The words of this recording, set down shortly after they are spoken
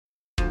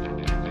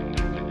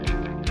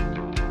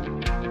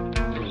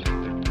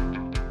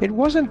It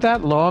wasn't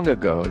that long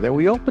ago that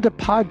we opened a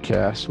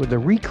podcast with a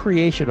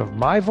recreation of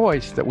my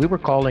voice that we were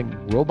calling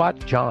Robot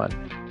John.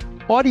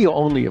 Audio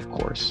only, of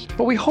course,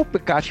 but we hope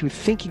it got you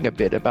thinking a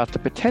bit about the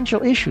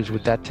potential issues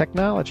with that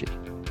technology.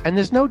 And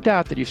there's no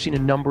doubt that you've seen a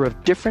number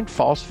of different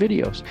false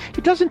videos.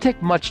 It doesn't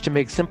take much to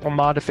make simple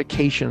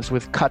modifications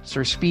with cuts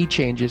or speed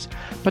changes,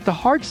 but the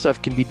hard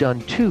stuff can be done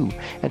too,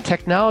 and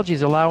technology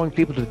is allowing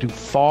people to do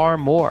far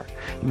more.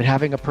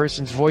 Having a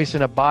person's voice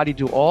and a body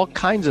do all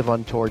kinds of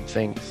untoward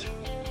things.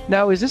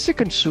 Now, is this a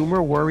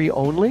consumer worry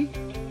only?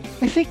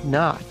 I think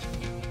not.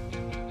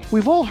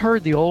 We've all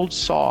heard the old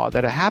saw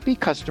that a happy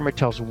customer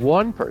tells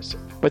one person,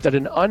 but that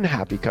an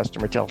unhappy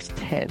customer tells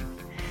 10.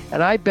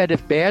 And I bet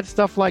if bad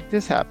stuff like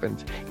this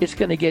happens, it's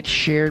going to get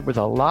shared with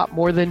a lot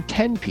more than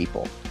 10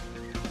 people.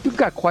 We've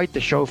got quite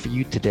the show for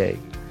you today.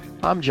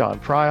 I'm John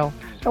Pryl,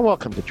 and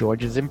welcome to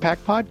Georgian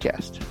Impact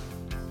Podcast.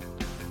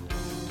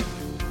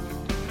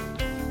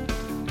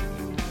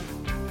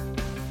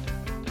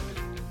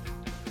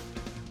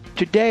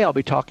 Today I'll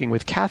be talking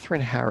with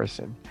Kathryn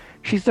Harrison.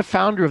 She's the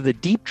founder of the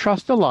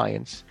DeepTrust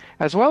Alliance,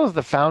 as well as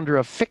the founder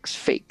of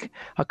FixFake,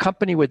 a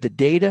company with the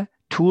data,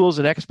 tools,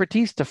 and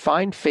expertise to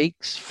find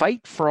fakes,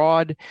 fight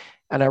fraud,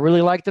 and I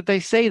really like that they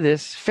say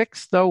this,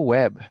 fix the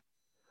web.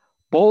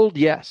 Bold,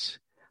 yes.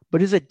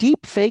 But is a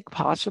deep fake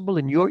possible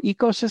in your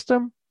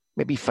ecosystem?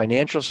 Maybe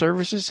financial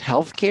services,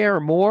 healthcare, or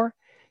more?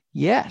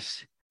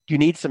 Yes. Do you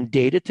need some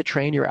data to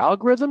train your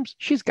algorithms?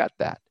 She's got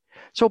that.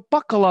 So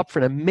buckle up for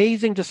an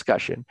amazing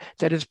discussion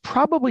that is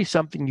probably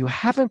something you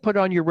haven't put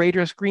on your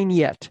radar screen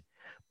yet,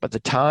 but the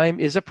time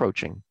is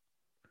approaching.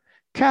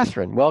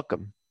 Kathryn,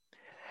 welcome.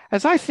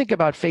 As I think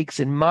about fakes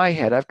in my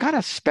head, I've got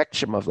a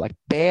spectrum of like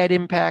bad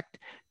impact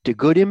to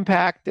good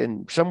impact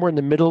and somewhere in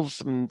the middle,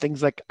 some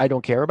things like I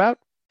don't care about.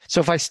 So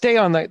if I stay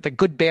on the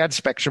good-bad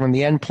spectrum and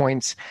the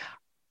endpoints,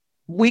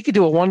 we could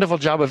do a wonderful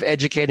job of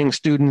educating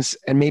students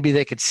and maybe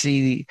they could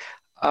see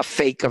a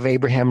fake of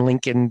Abraham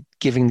Lincoln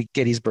giving the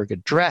Gettysburg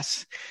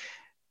Address.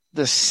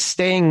 The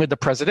staying with the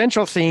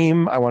presidential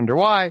theme, I wonder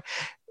why.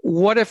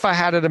 What if I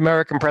had an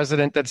American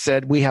president that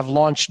said, we have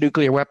launched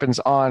nuclear weapons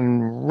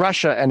on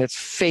Russia and it's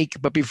fake,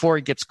 but before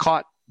he gets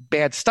caught,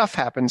 bad stuff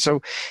happens.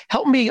 So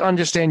help me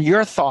understand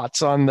your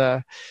thoughts on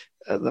the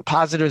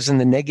positives and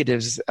the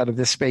negatives out of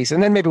this space.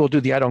 And then maybe we'll do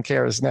the I don't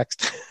care is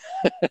next.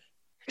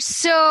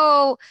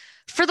 So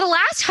for the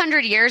last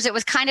 100 years, it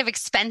was kind of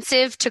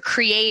expensive to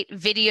create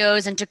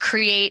videos and to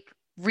create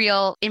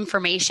real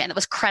information that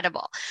was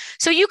credible.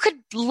 So you could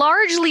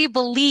largely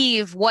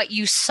believe what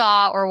you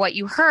saw or what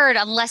you heard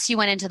unless you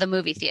went into the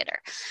movie theater.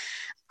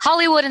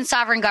 Hollywood and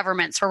sovereign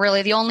governments were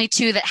really the only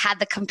two that had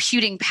the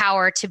computing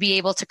power to be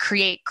able to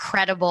create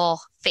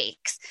credible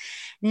fakes.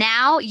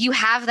 Now you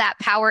have that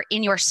power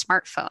in your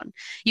smartphone.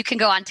 You can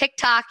go on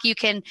TikTok, you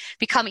can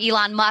become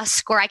Elon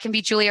Musk, or I can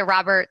be Julia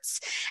Roberts.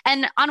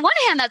 And on one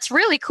hand, that's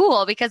really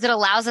cool because it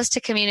allows us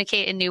to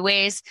communicate in new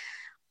ways.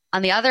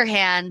 On the other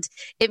hand,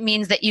 it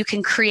means that you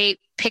can create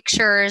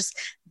pictures,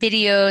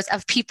 videos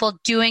of people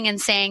doing and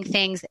saying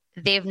things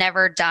they've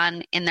never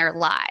done in their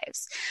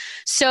lives.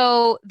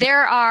 So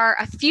there are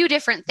a few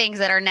different things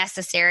that are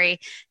necessary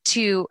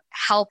to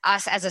help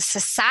us as a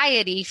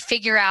society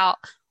figure out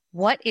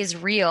what is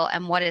real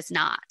and what is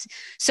not.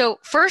 So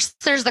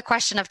first, there's the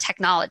question of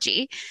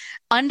technology,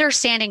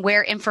 understanding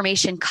where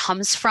information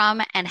comes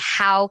from and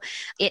how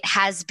it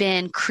has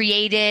been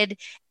created,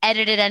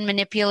 edited, and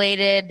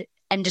manipulated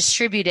and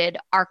distributed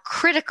are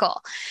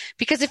critical.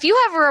 Because if you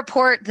have a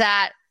report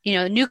that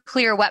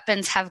nuclear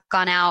weapons have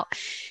gone out,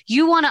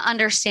 you want to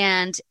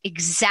understand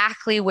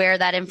exactly where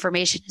that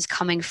information is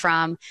coming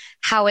from,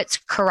 how it's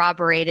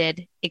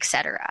corroborated,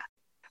 etc.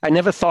 I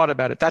never thought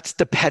about it. That's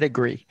the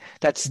pedigree.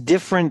 That's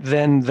different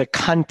than the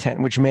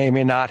content, which may or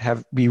may not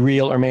be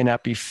real or may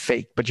not be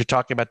fake, but you're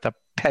talking about the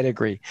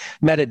pedigree,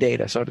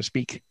 metadata, so to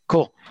speak.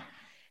 Cool.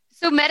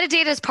 So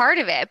metadata is part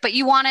of it, but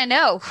you want to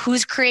know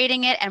who's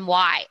creating it and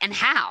why and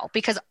how,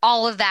 because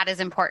all of that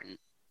is important.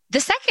 The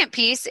second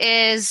piece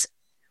is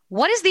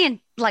what is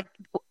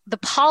the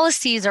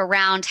policies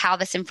around how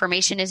this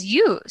information is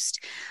used?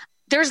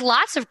 There's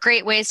lots of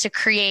great ways to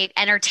create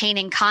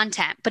entertaining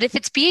content, but if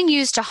it's being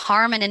used to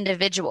harm an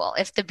individual,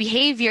 if the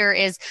behavior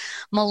is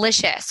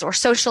malicious or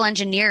social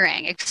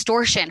engineering,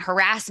 extortion,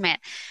 harassment,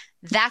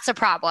 that's a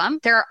problem.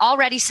 There are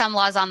already some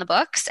laws on the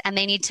books, and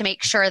they need to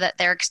make sure that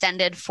they're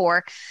extended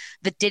for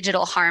the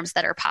digital harms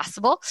that are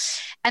possible.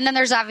 And then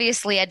there's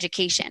obviously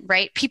education,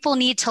 right? People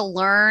need to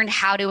learn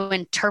how to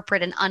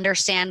interpret and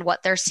understand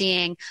what they're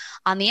seeing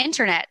on the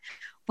internet.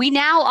 We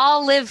now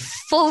all live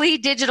fully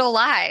digital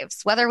lives,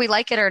 whether we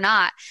like it or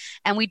not.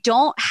 And we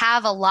don't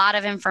have a lot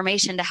of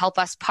information to help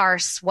us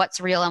parse what's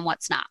real and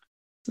what's not.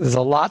 There's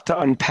a lot to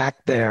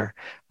unpack there.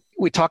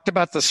 We talked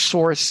about the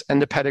source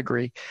and the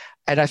pedigree.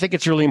 And I think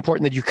it's really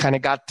important that you kind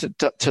of got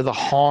to the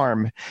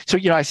harm. So,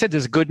 I said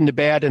there's good and the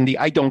bad and the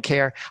I don't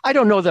care. I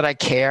don't know that I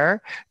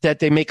care that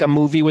they make a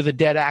movie with a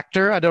dead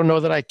actor. I don't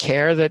know that I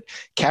care that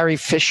Carrie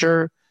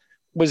Fisher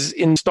was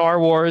in Star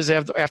Wars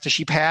after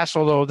she passed,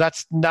 although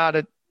that's not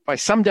by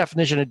some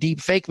definition a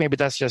deep fake. Maybe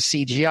that's just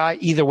CGI.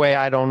 Either way,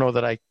 I don't know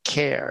that I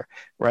care,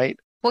 right?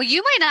 Well,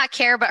 you might not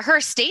care, but her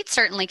estate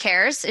certainly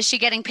cares. Is she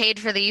getting paid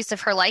for the use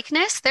of her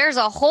likeness? There's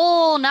a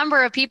whole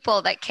number of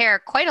people that care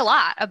quite a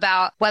lot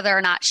about whether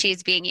or not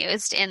she's being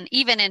used,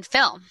 even in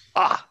film.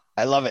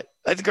 I love it.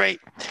 That's great.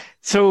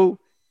 So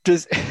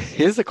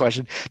here's the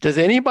question. Does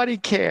anybody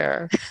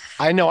care?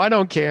 I know I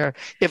don't care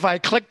if I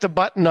click the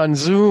button on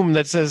Zoom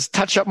that says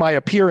touch up my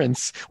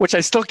appearance, which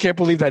I still can't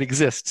believe that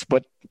exists,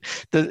 but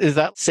is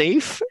that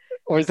safe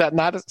or is that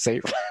not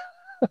safe?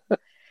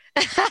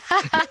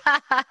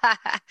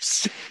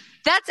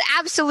 That's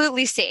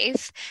absolutely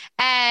safe.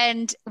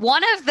 And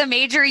one of the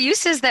major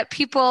uses that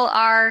people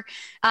are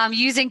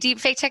using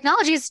deepfake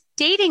technology is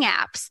dating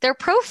apps. Their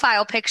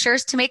profile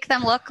pictures to make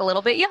them look a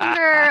little bit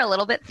younger, a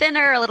little bit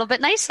thinner, a little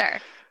bit nicer.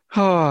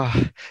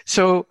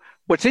 So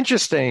what's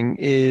interesting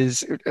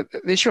is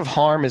the issue of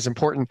harm is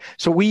important.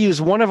 So we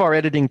use one of our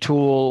editing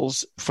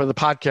tools for the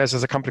podcast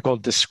as a company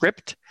called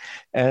Descript,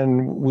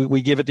 and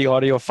we give it the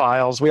audio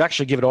files. We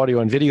actually give it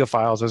audio and video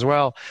files as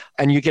well.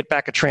 And you get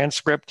back a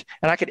transcript,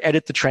 and I could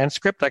edit the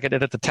transcript. I could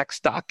edit the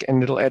text doc,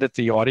 and it'll edit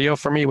the audio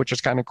for me, which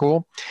is kind of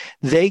cool.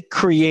 They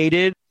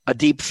created a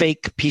deep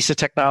fake piece of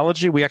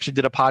technology. We actually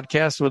did a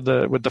podcast with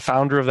the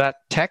founder of that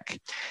tech.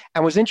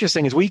 And what's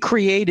interesting is we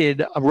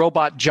created a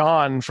robot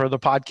John for the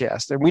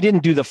podcast, and we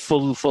didn't do the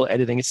full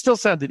editing. It still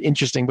sounded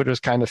interesting, but it was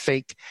kind of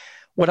fake.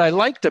 What I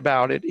liked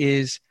about it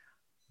is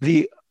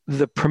the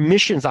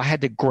permissions I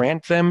had to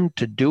grant them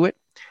to do it.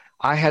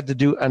 I had to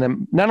do,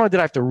 and not only did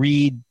I have to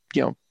read,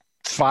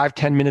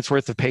 5-10 minutes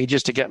worth of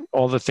pages to get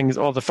all the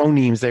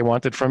phonemes they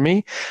wanted from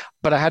me,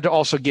 but I had to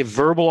also give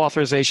verbal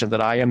authorization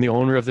that I am the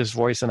owner of this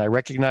voice and I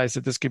recognize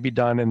that this could be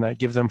done, and I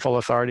give them full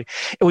authority.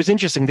 It was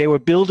interesting. They were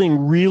building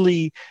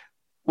really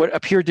what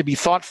appeared to be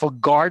thoughtful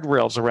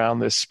guardrails around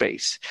this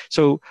space.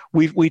 So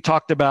we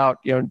talked about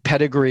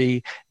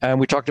pedigree,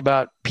 and we talked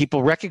about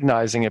people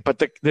recognizing it,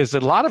 but there's a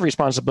lot of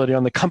responsibility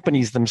on the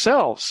companies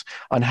themselves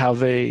on how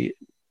they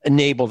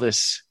enable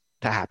this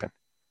to happen.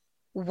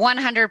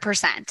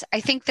 100%.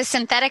 I think the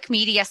synthetic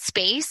media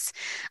space,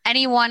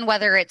 anyone,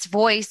 whether it's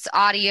voice,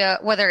 audio,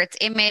 whether it's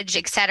image,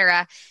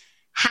 etc.,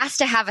 has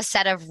to have a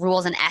set of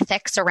rules and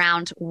ethics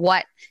around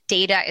what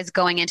data is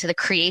going into the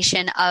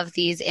creation of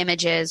these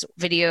images,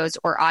 videos,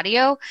 or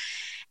audio.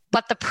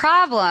 But the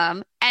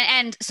problem,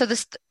 and so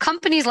this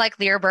companies like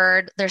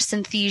Lyrebird, there's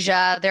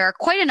Synthesia, there are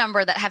quite a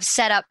number that have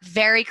set up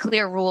very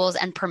clear rules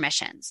and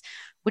permissions,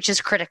 which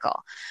is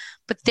critical.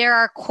 But there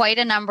are quite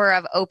a number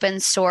of open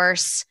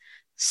source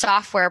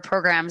software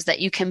programs that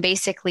you can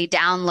basically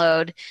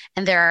download,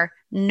 and there are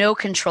no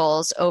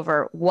controls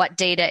over what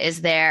data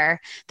is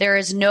there. There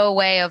is no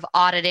way of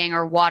auditing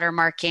or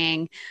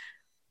watermarking.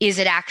 Is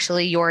it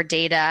actually your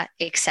data,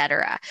 et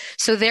cetera?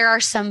 So there are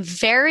some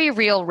very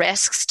real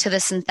risks to the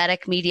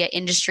synthetic media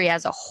industry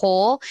as a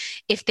whole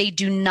if they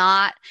do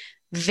not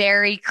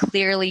very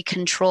clearly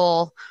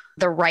control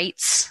the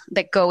rights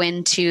that go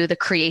into the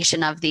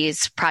creation of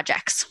these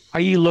projects.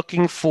 Are you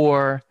looking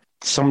for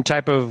some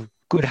type of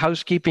good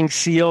housekeeping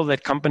seal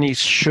that companies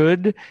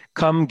should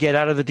come get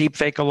out of the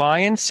Deepfake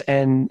Alliance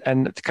and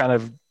kind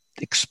of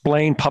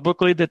explain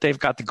publicly that they've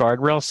got the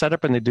guardrails set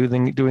up and they're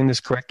doing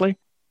this correctly?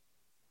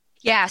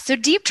 Yeah, so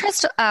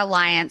DeepTrust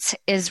Alliance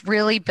is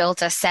really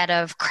built a set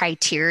of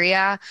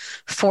criteria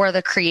for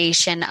the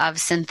creation of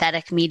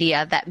synthetic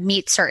media that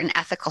meet certain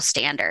ethical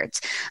standards.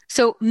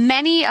 So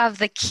many of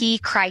the key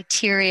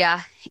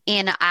criteria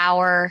in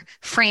our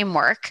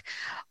framework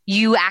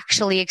you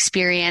actually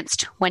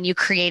experienced when you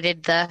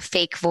created the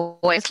fake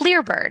voice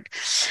Lyrebird.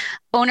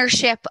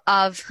 Ownership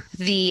of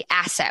the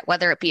asset,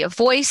 whether it be a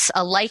voice,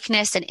 a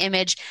likeness, an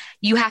image,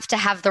 you have to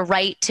have the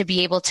right to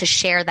be able to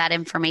share that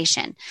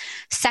information.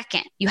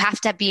 Second, you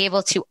have to be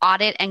able to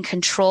audit and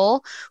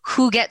control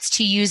who gets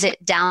to use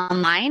it down the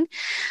line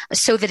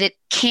so that it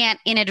can't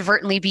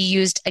inadvertently be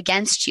used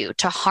against you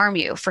to harm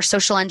you for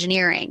social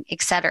engineering,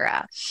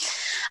 etc.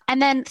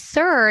 And then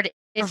third,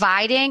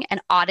 providing an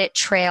audit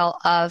trail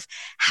of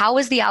how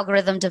is the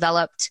algorithm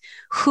developed,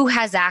 who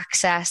has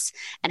access,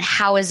 and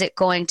how is it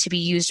going to be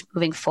used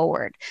moving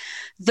forward.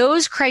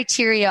 Those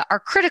criteria are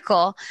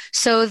critical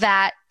so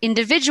that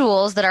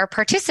individuals that are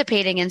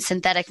participating in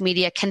synthetic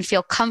media can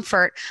feel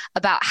comfort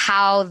about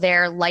how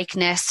their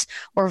likeness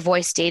or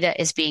voice data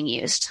is being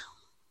used.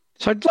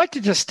 So I'd like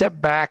to just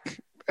step back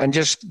and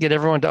just get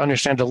everyone to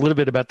understand a little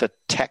bit about the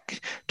tech.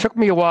 It took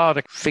me a while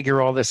to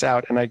figure all this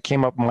out, and I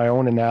came up with my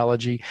own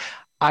analogy.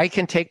 I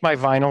can take my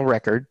vinyl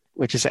record,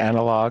 which is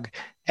analog,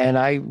 and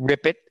I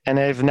rip it, and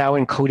I've now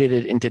encoded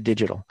it into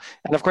digital.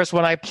 And of course,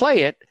 when I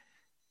play it,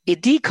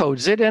 it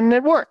decodes it, and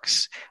it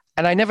works.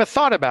 And I never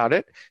thought about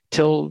it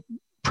till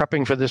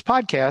prepping for this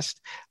podcast.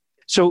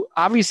 So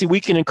obviously, we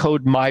can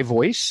encode my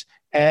voice,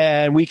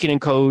 and we can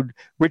encode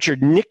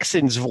Richard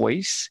Nixon's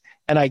voice.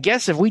 And I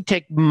guess if we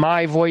take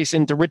my voice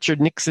into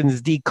Richard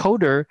Nixon's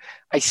decoder,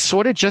 I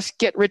sort of just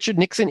get Richard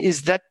Nixon.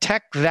 Is that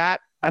tech that,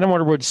 I don't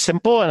want the word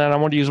simple and I don't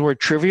want to use the word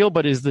trivial,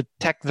 but is the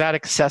tech that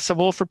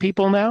accessible for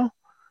people now?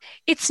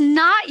 It's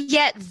not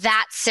yet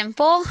that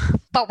simple,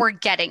 but we're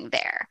getting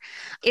there.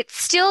 It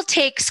still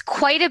takes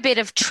quite a bit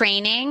of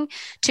training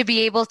to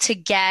be able to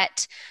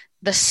get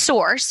the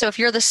source. So if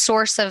you're the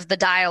source of the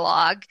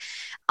dialogue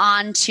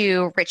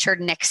onto Richard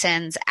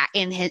Nixon's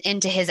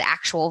into his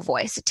actual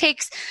voice, it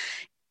takes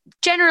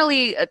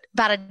generally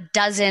about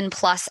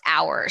 12+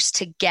 hours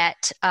to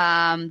get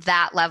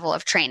that level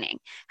of training.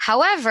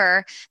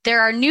 However,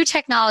 there are new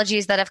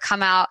technologies that have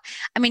come out.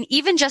 I mean,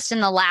 even just in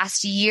the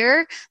last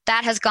year,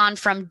 that has gone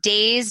from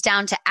days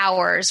down to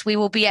hours. We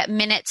will be at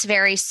minutes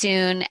very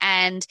soon.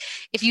 And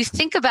if you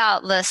think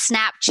about the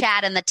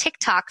Snapchat and the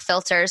TikTok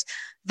filters,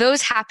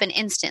 those happen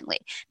instantly.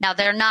 Now,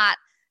 they're not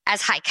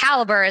as high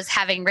caliber as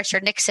having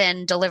Richard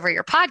Nixon deliver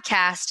your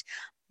podcast,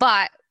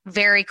 but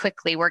very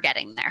quickly we're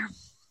getting there.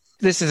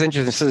 This is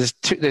interesting.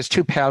 So there's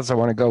two paths I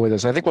want to go with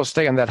this. I think we'll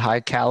stay on that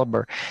high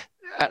caliber.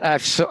 I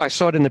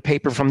saw it in the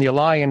paper from the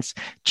Alliance,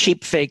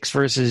 cheap fakes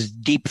versus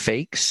deep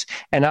fakes.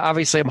 And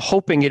obviously I'm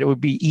hoping it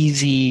would be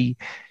easy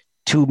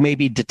to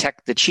maybe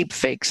detect the cheap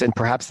fakes and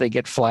perhaps they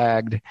get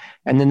flagged.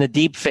 And then the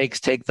deep fakes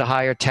take the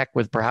higher tech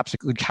with perhaps a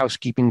good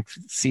housekeeping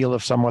seal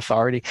of some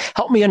authority.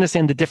 Help me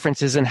understand the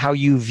differences in how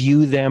you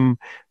view them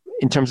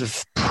in terms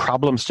of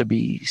problems to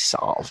be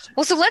solved.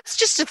 Well, so let's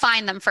just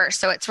define them first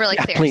so it's really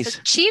clear. Please. So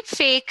cheap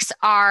fakes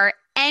are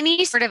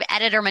any sort of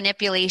edit or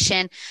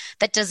manipulation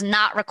that does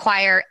not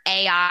require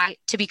AI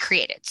to be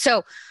created.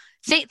 So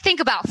think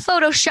about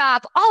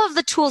Photoshop, all of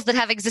the tools that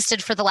have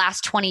existed for the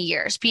last 20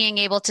 years, being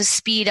able to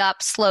speed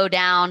up, slow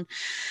down,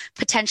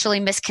 potentially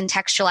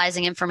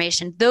miscontextualizing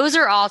information. Those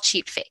are all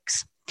cheap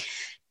fakes.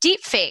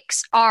 Deep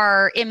fakes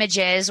are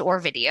images or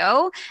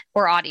video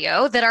or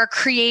audio that are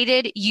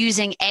created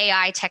using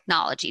AI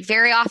technology.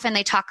 Very often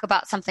they talk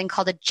about something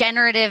called a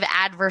generative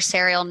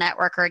adversarial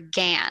network, or a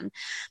GAN,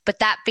 but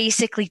that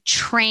basically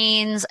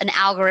trains an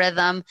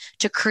algorithm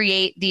to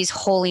create these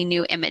wholly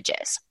new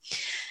images.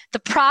 The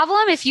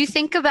problem, if you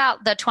think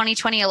about the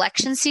 2020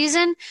 election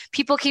season,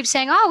 people keep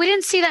saying, oh, we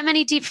didn't see that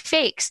many deep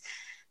fakes.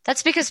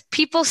 That's because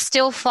people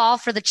still fall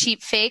for the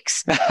cheap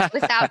fakes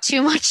without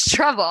too much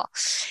trouble.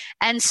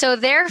 And so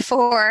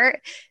therefore,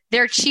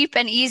 they're cheap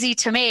and easy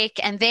to make,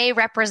 and they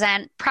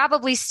represent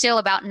probably still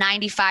about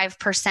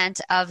 95%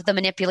 of the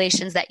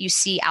manipulations that you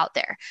see out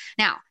there.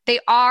 Now, they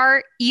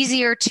are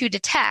easier to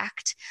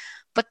detect,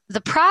 but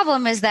the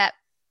problem is that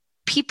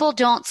people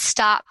don't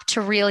stop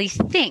to really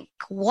think,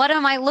 what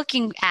am I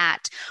looking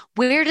at?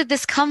 Where did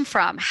this come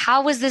from?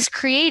 How was this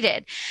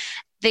created?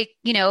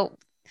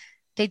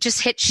 They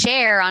just hit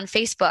share on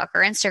Facebook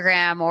or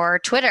Instagram or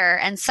Twitter,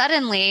 and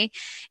suddenly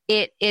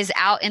it is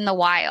out in the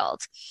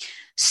wild.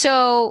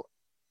 So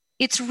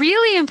it's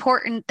really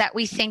important that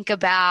we think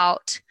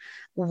about,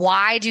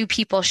 why do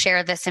people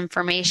share this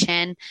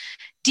information?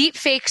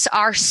 Deepfakes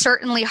are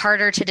certainly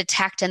harder to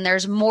detect, and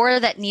there's more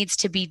that needs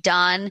to be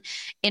done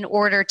in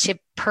order to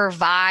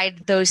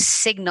provide those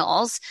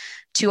signals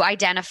to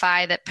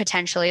identify that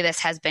potentially this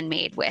has been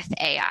made with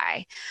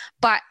AI.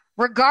 But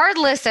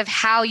regardless of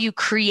how you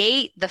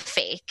create the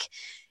fake,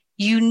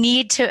 you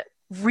need to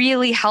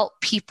really help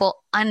people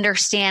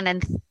understand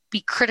and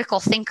be critical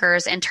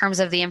thinkers in terms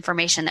of the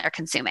information that they're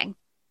consuming.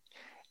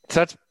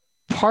 So that's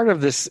part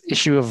of this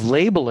issue of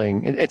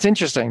labeling. It's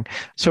interesting.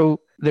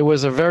 So there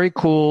was a very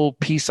cool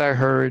piece I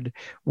heard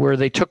where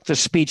they took the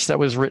speech that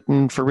was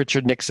written for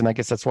Richard Nixon. I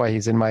guess that's why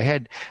he's in my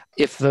head.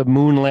 If the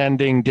moon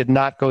landing did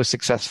not go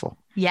successful.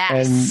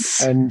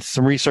 Yes. And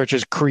some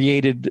researchers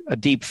created a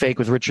deep fake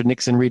with Richard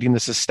Nixon reading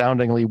this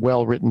astoundingly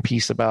well-written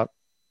piece about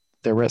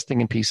their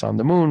resting in peace on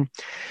the moon.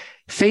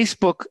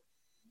 Facebook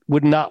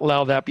would not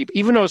allow that,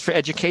 even though it's for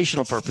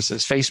educational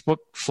purposes. Facebook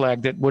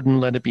flagged it, wouldn't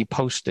let it be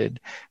posted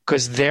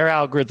because their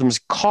algorithms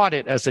caught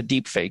it as a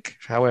deep fake,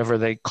 however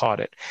they caught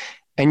it.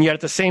 And yet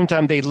at the same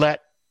time, they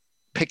let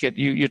Pickett,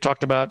 you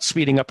talked about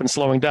speeding up and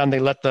slowing down. They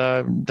let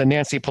the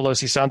Nancy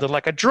Pelosi sounded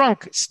like a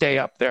drunk stay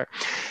up there.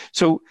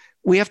 So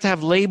we have to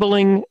have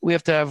labeling. We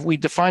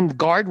define the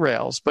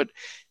guardrails, but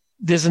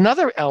there's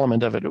another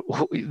element of it.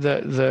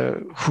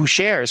 Who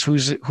shares,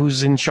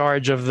 who's in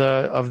charge of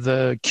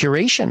the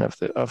curation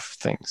of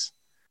things.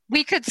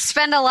 We could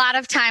spend a lot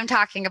of time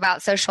talking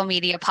about social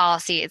media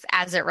policies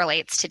as it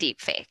relates to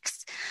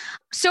deepfakes.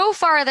 So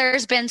far,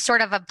 there's been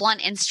sort of a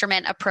blunt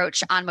instrument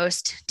approach on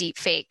most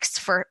deepfakes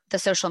for the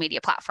social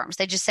media platforms.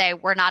 They just say,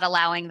 we're not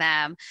allowing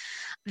them.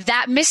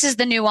 That misses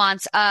the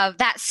nuance of,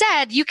 that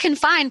said, you can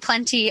find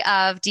plenty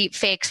of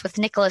deepfakes with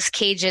Nicolas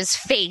Cage's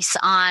face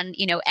on,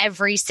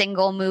 every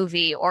single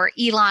movie, or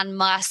Elon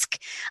Musk,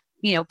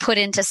 put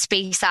into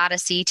Space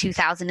Odyssey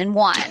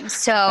 2001.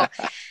 So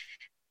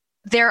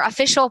their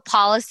official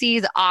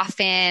policies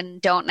often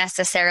don't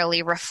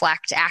necessarily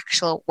reflect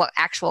what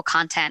actual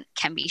content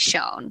can be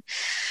shown.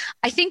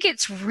 I think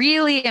it's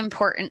really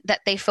important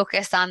that they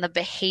focus on the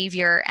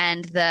behavior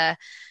and the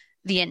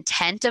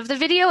intent of the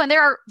video. And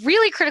there are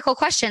really critical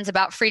questions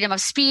about freedom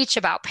of speech,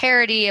 about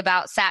parody,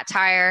 about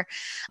satire,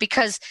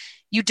 because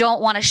you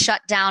don't want to shut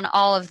down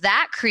all of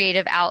that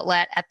creative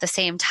outlet at the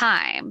same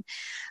time.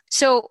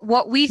 So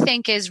what we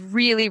think is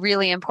really,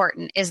 really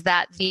important is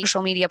that the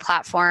social media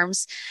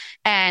platforms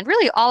and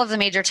really all of the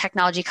major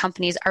technology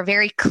companies are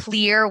very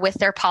clear with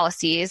their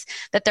policies,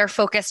 that they're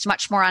focused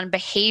much more on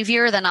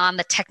behavior than on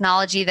the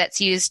technology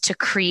that's used to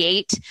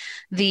create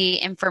the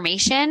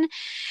information.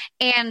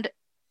 And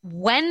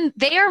when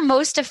they are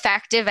most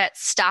effective at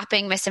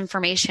stopping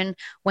misinformation,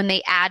 when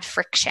they add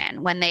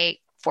friction,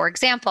 for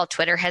example,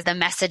 Twitter has the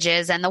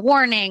messages and the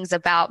warnings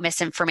about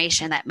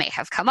misinformation that may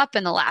have come up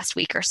in the last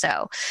week or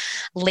so.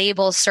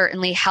 Labels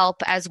certainly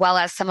help, as well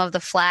as some of the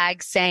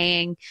flags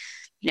saying,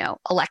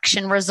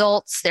 election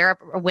results, a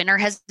winner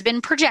has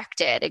been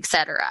projected,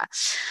 etc.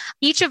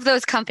 Each of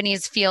those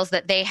companies feels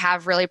that they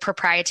have really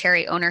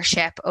proprietary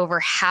ownership over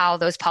how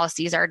those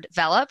policies are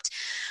developed,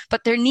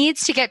 but there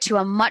needs to get to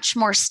a much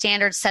more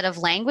standard set of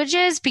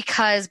languages,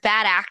 because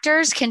bad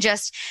actors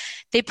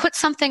they put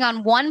something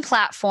on one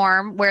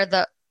platform where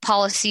the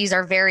policies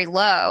are very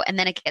low, and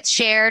then it gets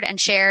shared and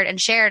shared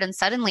and shared, and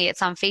suddenly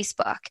it's on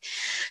Facebook.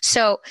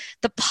 So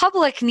the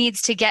public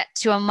needs to get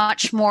to a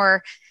much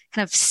more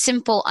kind of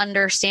simple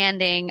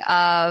understanding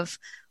of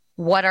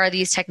what are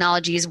these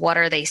technologies, what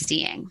are they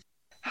seeing.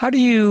 How do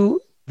you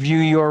view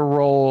your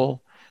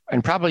role,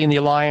 and probably in the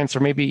Alliance, or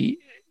maybe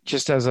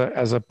just as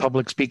a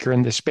public speaker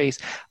in this space,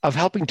 of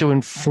helping to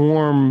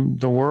inform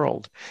the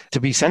world to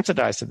be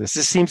sensitized to this?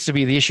 This seems to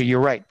be the issue. You're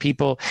right.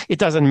 People, it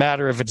doesn't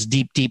matter if it's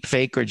deep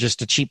fake or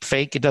just a cheap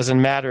fake. It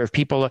doesn't matter if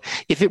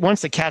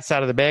once the cat's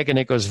out of the bag and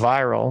it goes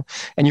viral,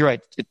 and you're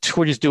right,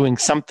 Twitter's doing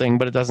something,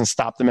 but it doesn't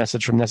stop the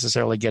message from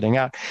necessarily getting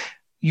out.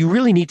 You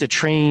really need to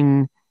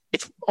train.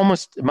 It's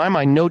almost, in my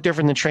mind, no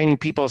different than training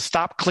people to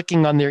stop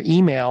clicking on their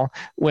email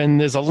when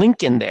there's a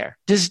link in there.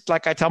 Just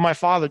like I tell my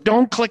father,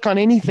 don't click on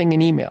anything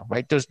in email,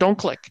 right? Just don't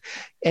click.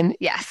 And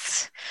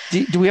yes.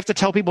 Do we have to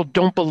tell people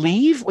don't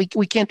believe?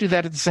 We can't do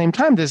that at the same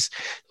time.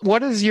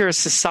 What is your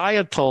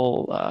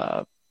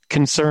societal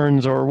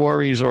concerns or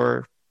worries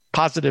or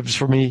positives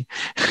for me?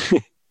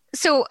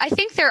 So I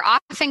think there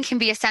often can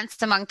be a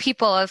sense among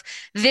people of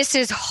this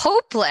is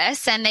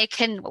hopeless, and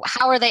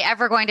how are they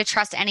ever going to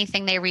trust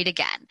anything they read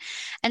again?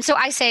 And so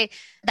I say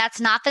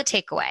that's not the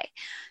takeaway.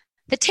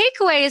 The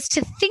takeaway is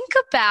to think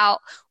about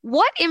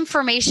what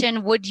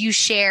information would you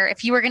share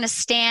if you were going to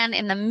stand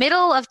in the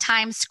middle of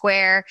Times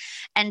Square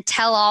and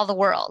tell all the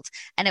world,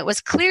 and it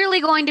was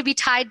clearly going to be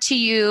tied to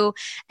you,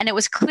 and it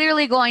was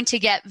clearly going to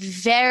get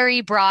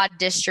very broad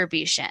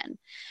distribution.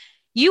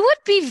 You would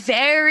be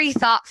very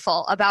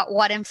thoughtful about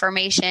what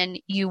information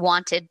you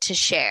wanted to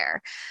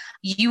share.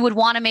 You would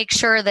want to make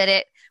sure that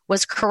it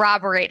was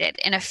corroborated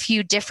in a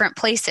few different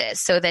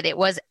places so that it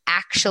was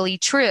actually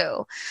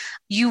true.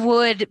 You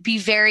would be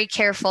very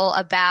careful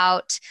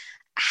about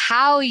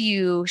how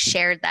you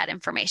shared that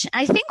information.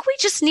 I think we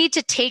just need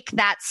to take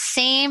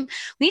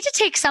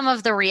some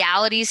of the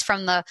realities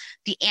from the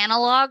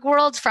analog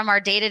world, from our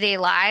day-to-day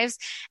lives,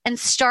 and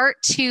start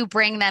to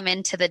bring them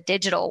into the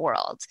digital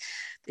world.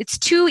 It's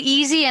too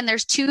easy, and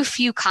there's too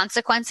few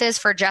consequences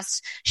for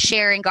just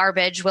sharing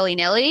garbage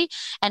willy-nilly,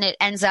 and it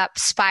ends up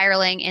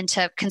spiraling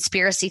into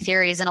conspiracy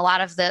theories and a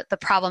lot of the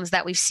problems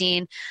that we've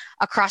seen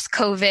across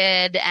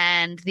COVID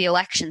and the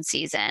election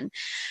season.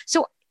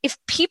 So if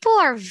people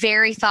are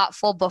very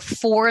thoughtful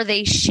before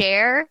they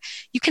share,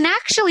 you can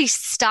actually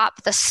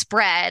stop the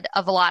spread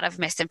of a lot of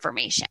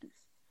misinformation.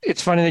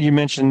 It's funny that you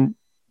mentioned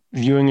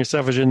viewing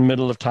yourself as in the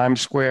middle of Times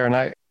Square, and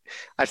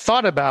I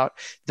thought about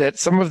that.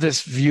 Some of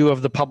this view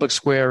of the public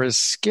square is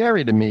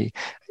scary to me.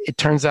 It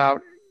turns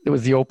out it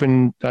was the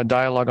open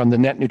dialogue on the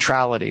net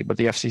neutrality, but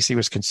the FCC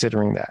was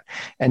considering that.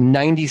 And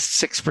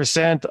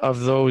 96%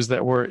 of those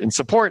that were in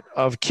support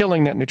of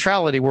killing net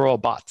neutrality were all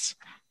bots.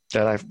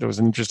 There was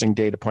an interesting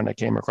data point I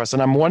came across.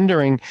 And I'm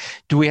wondering,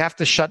 do we have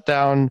to shut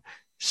down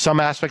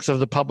some aspects of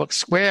the public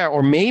square?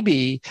 Or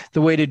maybe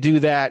the way to do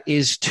that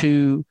is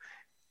to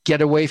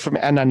get away from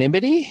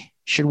anonymity?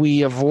 Should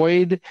we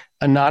avoid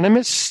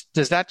anonymous?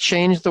 Does that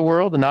change the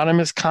world?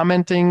 Anonymous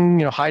commenting,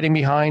 hiding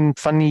behind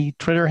funny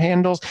Twitter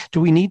handles?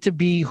 Do we need to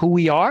be who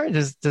we are?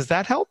 Does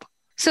that help?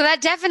 So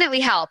that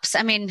definitely helps.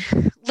 I mean,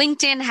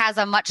 LinkedIn has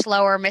a much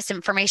lower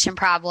misinformation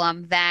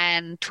problem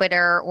than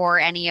Twitter or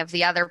any of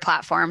the other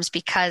platforms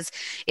because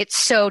it's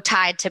so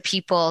tied to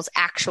people's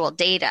actual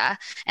data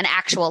and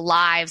actual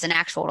lives and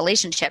actual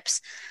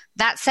relationships.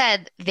 That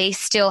said, they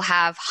still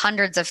have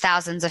hundreds of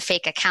thousands of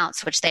fake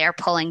accounts, which they are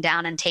pulling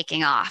down and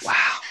taking off. Wow.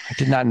 I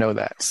did not know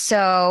that.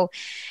 So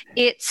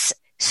it's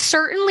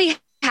certainly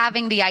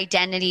having the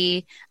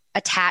identity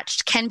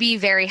attached can be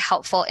very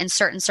helpful in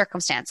certain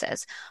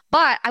circumstances.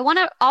 But I want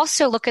to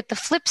also look at the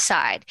flip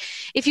side.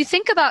 If you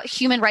think about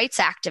human rights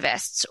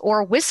activists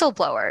or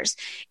whistleblowers,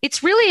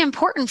 it's really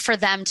important for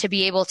them to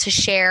be able to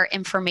share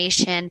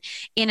information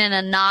in an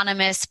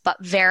anonymous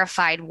but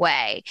verified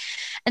way.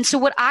 And so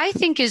what I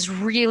think is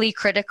really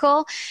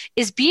critical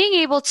is being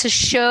able to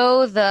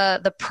show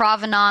the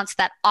provenance,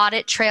 that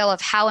audit trail of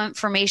how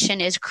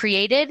information is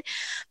created,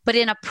 but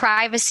in a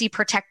privacy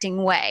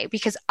protecting way,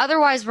 because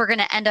otherwise we're going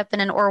to end up in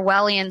an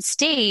Orwellian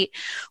state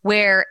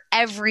where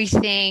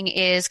everything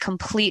is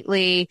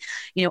completely,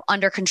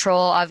 under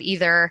control of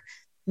either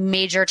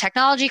major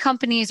technology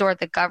companies or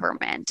the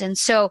government. And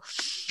so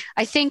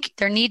I think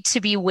there need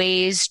to be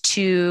ways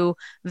to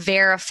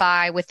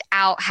verify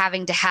without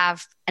having to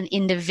have an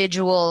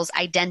individual's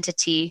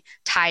identity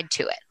tied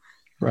to it.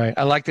 Right.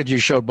 I like that you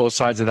showed both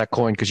sides of that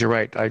coin, because you're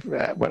right.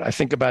 When I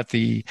think about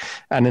the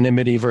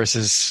anonymity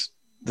versus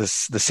the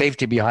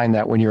safety behind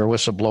that when you're a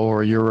whistleblower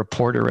or you're a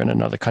reporter in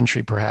another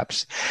country,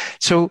 perhaps.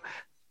 So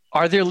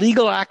are there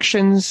legal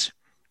actions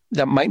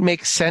that might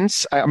make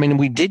sense? I mean,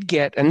 we did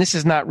get, and this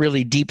is not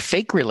really deep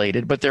fake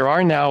related, but there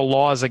are now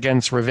laws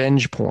against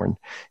revenge porn.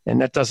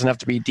 And that doesn't have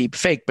to be deep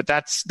fake, but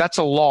that's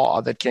a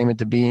law that came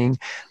into being.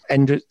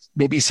 And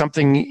maybe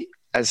something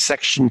as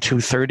Section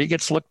 230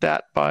 gets looked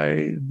at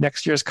by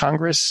next year's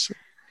Congress.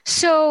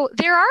 So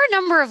there are a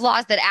number of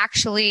laws that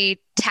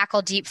actually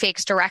tackle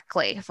deepfakes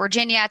directly.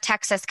 Virginia,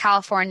 Texas,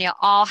 California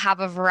all have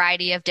a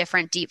variety of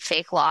different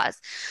deepfake laws.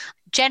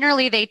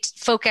 Generally, they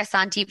focus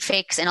on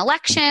deepfakes in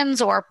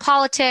elections or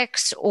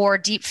politics or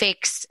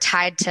deepfakes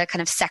tied to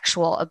kind of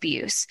sexual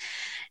abuse.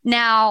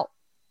 Now,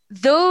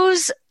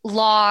 those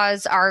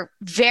laws are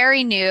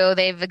very new.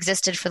 They've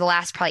existed for the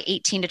last probably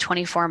 18 to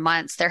 24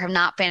 months. There have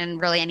not been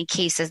really any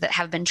cases that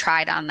have been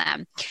tried on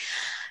them.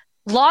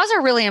 Laws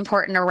are really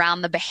important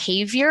around the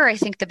behavior. I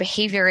think the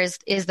behavior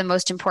is the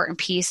most important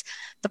piece.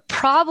 The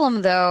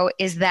problem, though,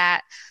 is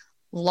that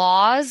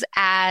laws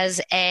as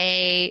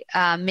a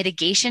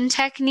mitigation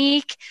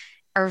technique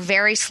are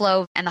very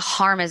slow and the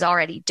harm is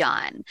already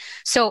done.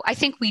 So I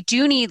think we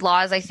do need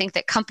laws. I think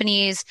that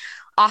companies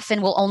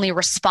often will only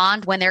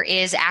respond when there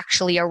is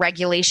actually a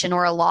regulation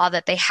or a law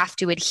that they have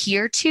to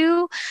adhere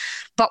to.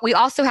 But we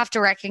also have to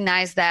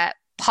recognize that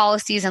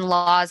policies and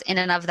laws in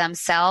and of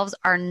themselves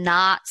are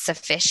not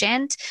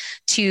sufficient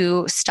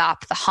to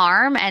stop the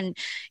harm. And,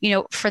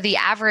 for the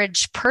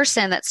average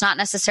person that's not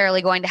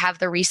necessarily going to have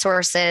the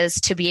resources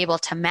to be able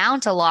to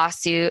mount a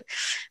lawsuit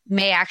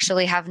may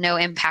actually have no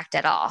impact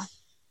at all.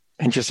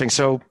 Interesting.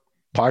 So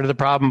part of the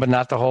problem, but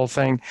not the whole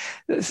thing.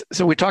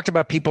 So we talked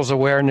about people's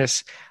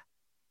awareness.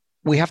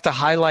 We have to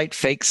highlight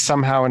fakes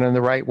somehow and in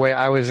the right way.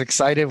 I was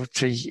excited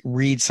to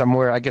read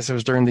somewhere, I guess it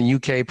was during the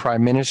UK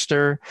Prime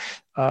Minister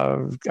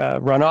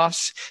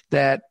runoffs,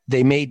 that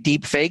they made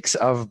deep fakes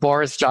of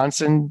Boris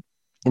Johnson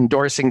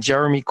endorsing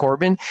Jeremy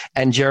Corbyn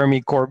and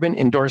Jeremy Corbyn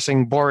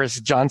endorsing Boris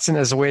Johnson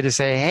as a way to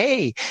say,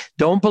 hey,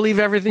 don't believe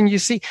everything you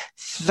see.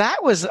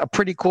 That was a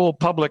pretty cool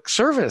public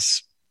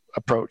service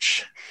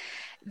approach.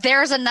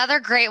 There's another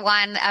great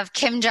one of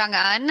Kim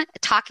Jong-un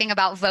talking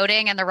about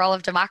voting and the role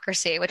of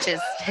democracy, which is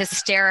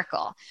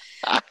hysterical.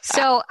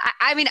 So,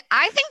 I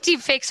think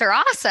deepfakes are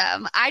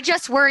awesome. I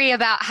just worry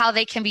about how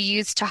they can be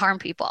used to harm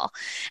people.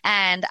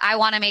 And I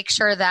want to make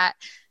sure that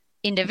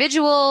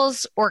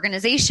individuals,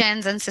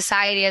 organizations, and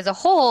society as a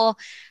whole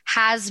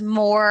has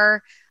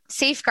more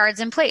safeguards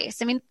in place.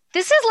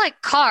 This is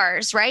like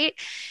cars, right?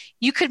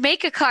 You could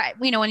make a car,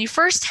 when you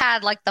first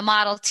had like the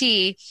Model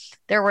T,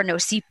 there were no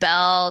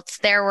seatbelts.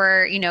 There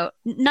were,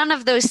 none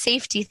of those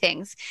safety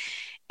things.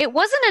 It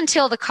wasn't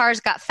until the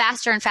cars got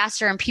faster and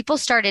faster and people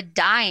started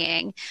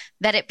dying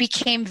that it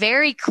became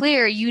very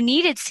clear you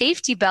needed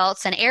safety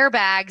belts and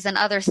airbags and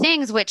other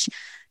things, which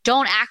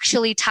don't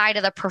actually tie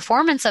to the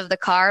performance of the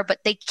car, but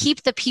they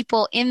keep the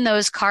people in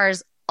those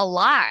cars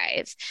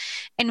alive.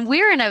 And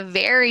we're in a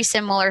very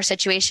similar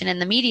situation in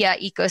the media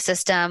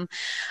ecosystem.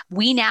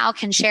 We now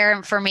can share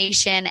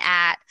information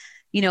at,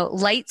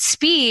 light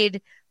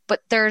speed,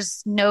 but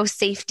there's no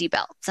safety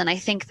belts. And I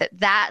think that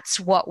that's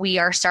what we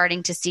are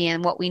starting to see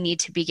and what we need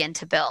to begin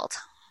to build.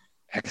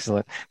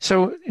 Excellent.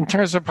 So in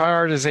terms of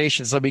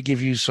prioritizations, let me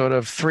give you sort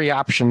of three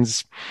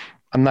options.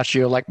 I'm not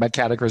sure you like my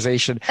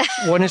categorization.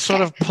 One is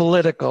sort of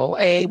political.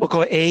 We'll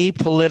call it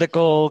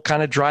apolitical,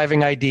 kind of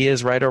driving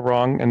ideas, right or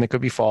wrong, and they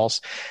could be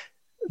false.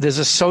 There's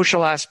a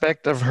social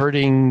aspect of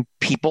hurting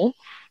people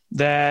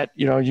that,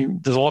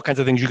 there's all kinds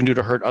of things you can do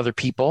to hurt other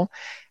people.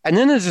 And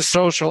then there's a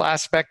social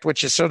aspect,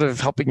 which is sort of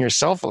helping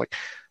yourself, like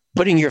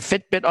putting your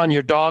Fitbit on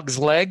your dog's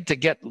leg to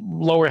get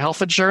lower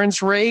health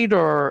insurance rate,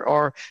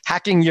 or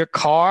hacking your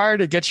car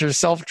to get your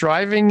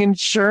self-driving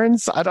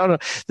insurance. I don't know.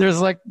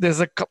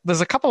 There's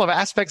a couple of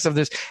aspects of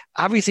this.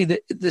 Obviously,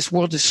 this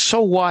world is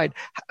so wide.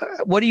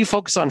 What do you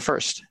focus on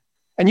first?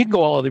 And you can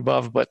go all of the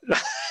above, but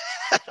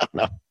I don't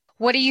know.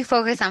 What do you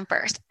focus on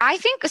first? I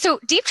think so.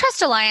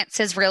 DeepTrust Alliance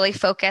is really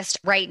focused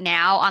right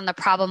now on the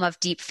problem of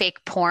deepfake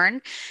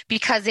porn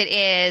because it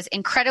is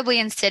incredibly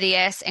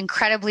insidious,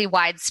 incredibly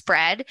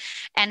widespread,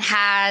 and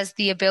has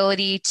the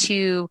ability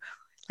to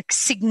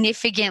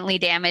significantly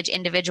damage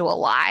individual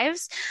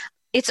lives.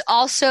 It's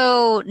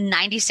also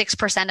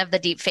 96% of the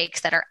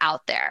deepfakes that are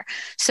out there.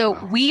 So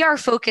we are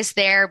focused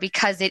there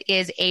because it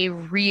is a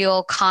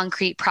real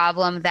concrete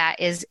problem that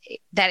is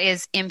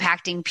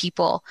impacting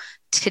people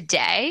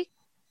today.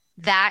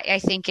 That I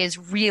think is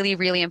really,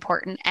 really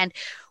important. And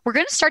we're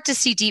going to start to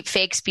see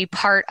deepfakes be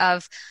part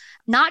of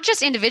not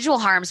just individual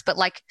harms, but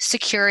like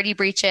security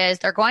breaches.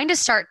 They're going to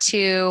start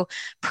to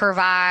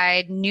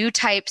provide new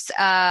types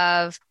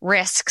of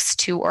risks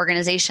to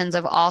organizations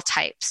of all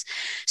types.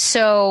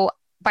 So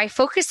by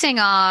focusing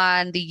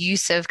on the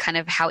use of kind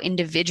of how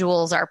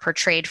individuals are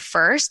portrayed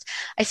first,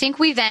 I think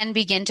we then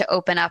begin to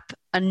open up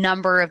a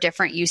number of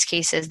different use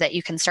cases that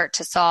you can start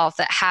to solve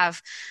that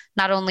have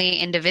not only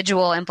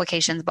individual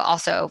implications, but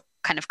also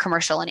kind of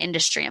commercial and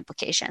industry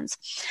implications.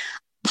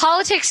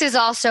 Politics is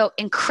also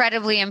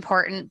incredibly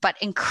important, but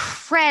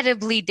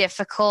incredibly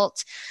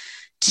difficult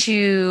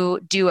to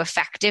do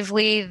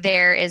effectively.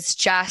 There is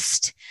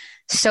just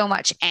so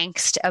much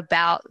angst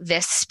about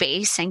this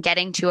space, and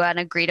getting to an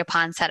agreed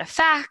upon set of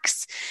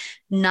facts,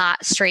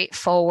 not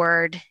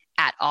straightforward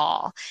at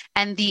all.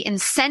 And the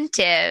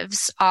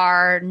incentives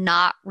are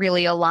not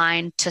really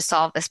aligned to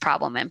solve this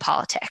problem in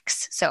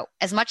politics. So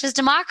as much as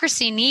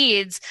democracy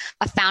needs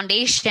a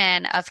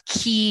foundation of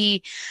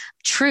key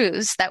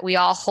truths that we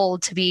all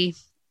hold to be,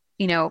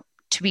 to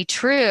be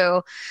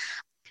true,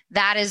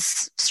 that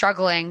is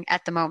struggling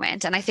at the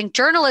moment. And I think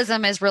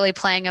journalism is really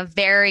playing a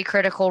very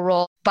critical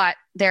role, but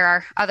there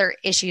are other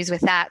issues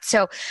with that.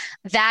 So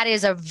that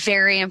is a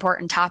very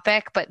important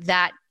topic, but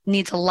that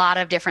needs a lot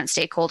of different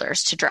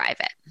stakeholders to drive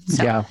it.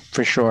 So. Yeah,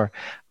 for sure.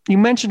 You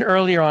mentioned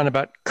earlier on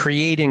about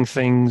creating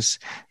things,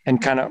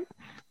 and kind of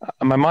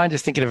my mind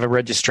is thinking of a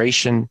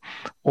registration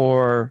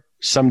or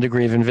some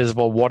degree of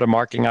invisible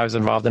watermarking. I was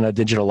involved in a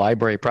digital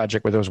library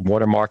project where there was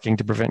watermarking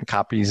to prevent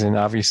copies, and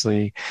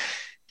obviously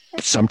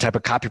some type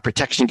of copy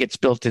protection gets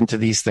built into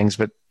these things,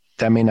 but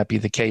that may not be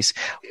the case.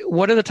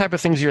 What are the type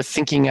of things you're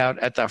thinking out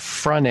at the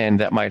front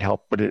end that might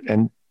help with it?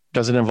 And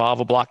does it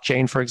involve a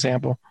blockchain, for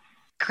example?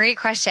 Great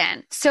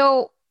question.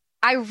 So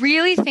I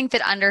really think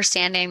that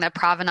understanding the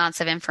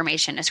provenance of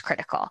information is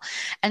critical.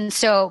 And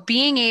so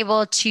being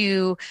able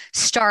to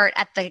start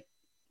at the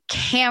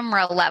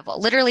camera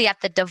level, literally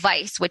at the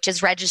device, which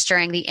is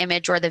registering the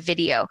image or the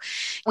video.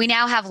 We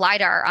now have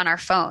LiDAR on our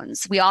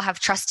phones. We all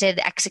have trusted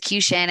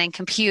execution and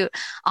compute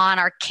on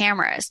our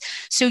cameras.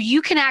 So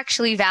you can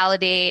actually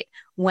validate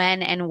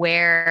when and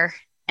where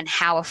and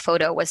how a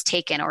photo was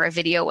taken or a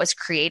video was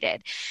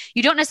created.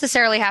 You don't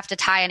necessarily have to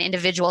tie an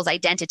individual's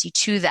identity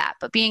to that,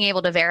 but being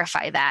able to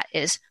verify that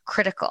is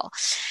critical.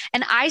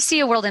 And I see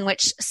a world in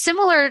which,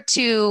 similar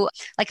to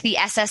like the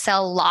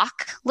SSL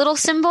lock little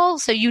symbol,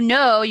 so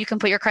you can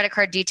put your credit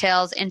card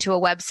details into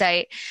a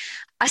website,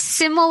 a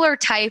similar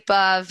type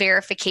of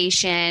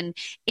verification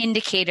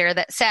indicator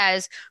that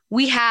says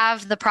we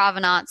have the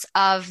provenance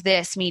of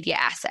this media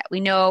asset. We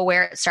know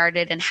where it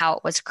started and how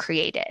it was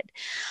created.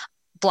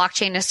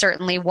 Blockchain is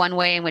certainly one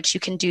way in which you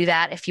can do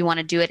that if you want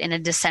to do it in a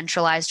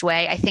decentralized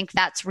way. I think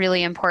that's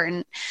really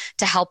important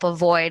to help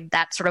avoid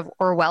that sort of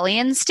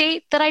Orwellian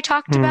state that I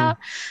talked about.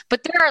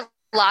 But there are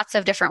lots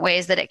of different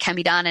ways that it can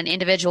be done, and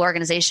individual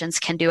organizations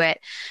can do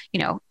it,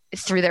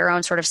 through their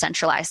own sort of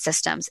centralized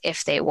systems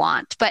if they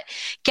want. But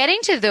getting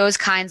to those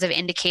kinds of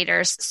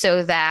indicators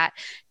so that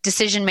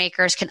decision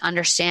makers can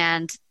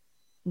understand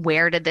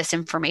where did this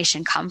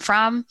information come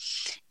from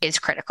is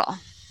critical.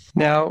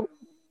 Now,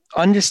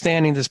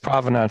 understanding this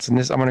provenance, and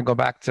this, I'm going to go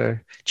back to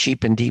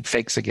cheap and deep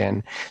fakes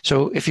again.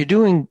 So if you're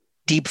doing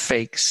deep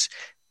fakes,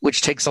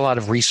 which takes a lot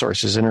of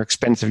resources and are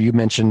expensive, you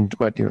mentioned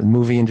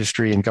movie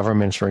industry and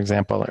governments, for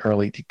example,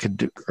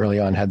 early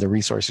on had the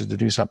resources to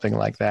do something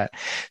like that.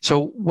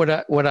 So what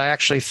I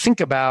actually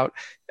think about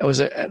was,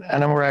 and I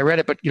don't know where I read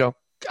it, but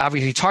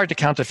obviously it's hard to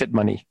counterfeit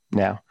money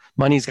now.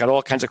 Money's got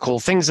all kinds of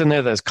cool things in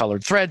there. There's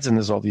colored threads and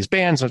there's all these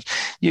bands. So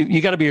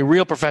you got to be a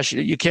real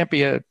professional. You can't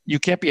be a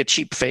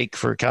cheap fake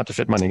for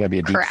counterfeit money. You got to be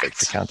a deep fake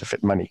for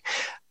counterfeit money.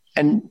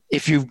 And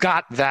if you've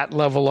got that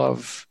level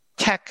of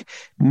tech,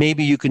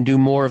 maybe you can do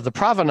more of the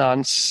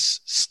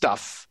provenance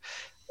stuff.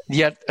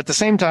 Yet at the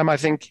same time, I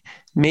think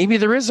maybe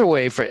there is a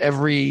way for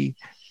every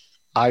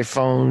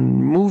iPhone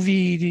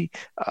movie,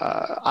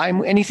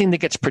 anything that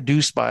gets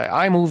produced by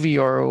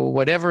iMovie or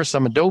whatever,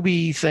 some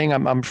Adobe thing.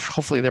 I'm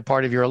hopefully they're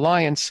part of your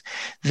alliance.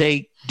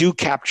 They do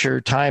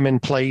capture time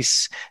and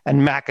place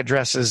and MAC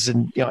addresses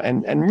and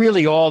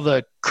really all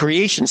the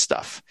creation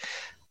stuff.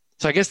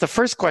 So I guess the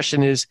first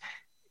question is,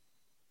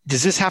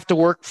 does this have to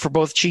work for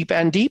both cheap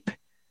and deep?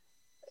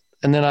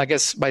 And then I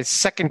guess my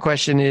second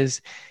question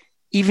is,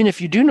 even if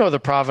you do know the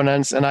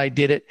provenance and I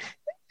did it,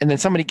 and then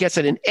somebody gets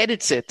it and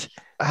edits it,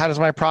 how does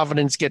my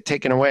provenance get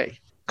taken away?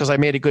 Because I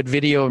made a good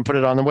video and put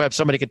it on the web.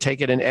 Somebody could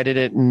take it and edit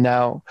it. And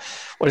now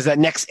what does that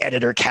next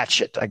editor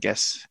catch it, I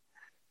guess?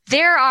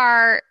 There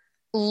are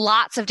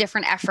lots of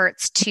different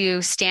efforts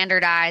to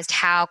standardize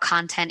how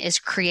content is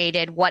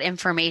created, what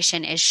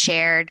information is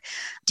shared.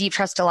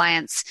 DeepTrust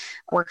Alliance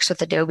works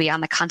with Adobe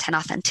on the Content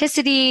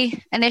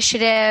Authenticity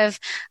Initiative.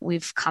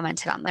 We've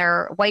commented on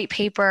their white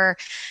paper.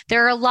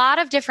 There are a lot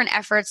of different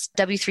efforts.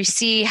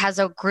 W3C has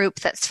a group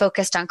that's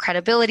focused on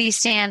credibility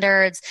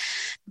standards.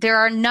 There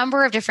are a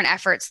number of different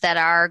efforts that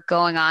are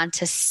going on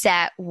to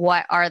set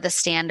what are the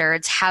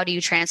standards, how do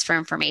you transfer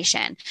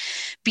information?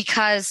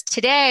 Because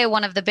today,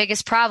 one of the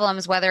biggest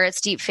problems, whether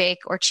it's deep fake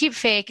or cheap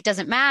fake, it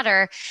doesn't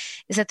matter,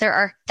 is that there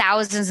are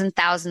thousands and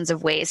thousands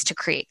of ways to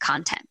create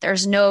content.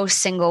 There's no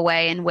single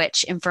way in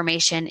which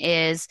information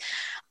is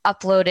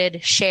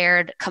uploaded,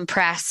 shared,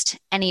 compressed,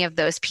 any of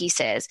those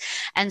pieces.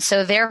 And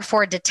so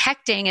therefore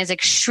detecting is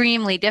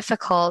extremely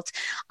difficult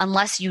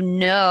unless you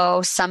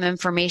know some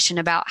information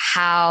about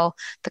how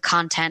the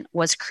content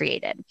was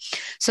created.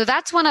 So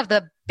that's one of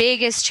the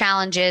biggest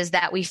challenges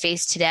that we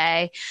face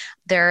today.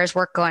 There's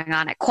work going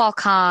on at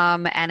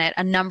Qualcomm and at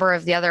a number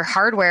of the other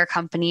hardware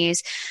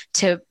companies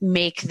to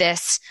make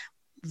this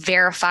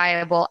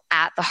verifiable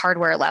at the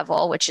hardware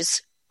level, which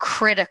is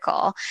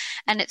critical.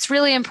 And it's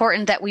really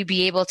important that we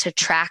be able to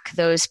track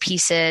those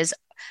pieces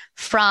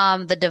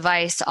from the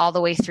device all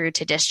the way through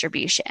to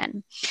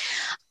distribution.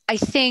 I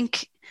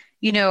think,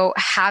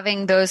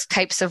 having those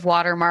types of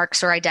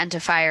watermarks or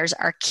identifiers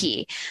are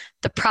key.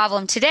 The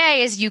problem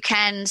today is you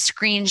can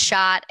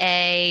screenshot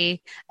an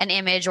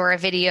image or a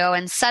video,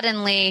 and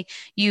suddenly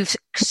you've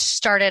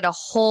started a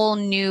whole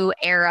new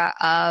era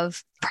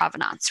of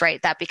provenance,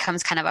 right? That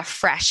becomes kind of a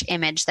fresh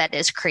image that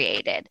is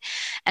created.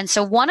 And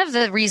so one of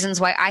the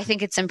reasons why I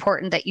think it's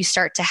important that you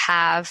start to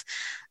have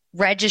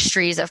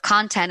registries of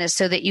content is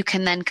so that you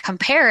can then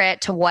compare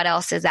it to what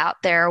else is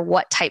out there,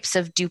 what types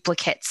of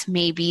duplicates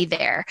may be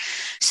there,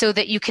 so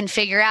that you can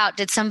figure out,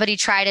 did somebody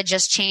try to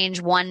just change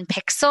one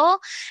pixel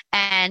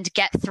and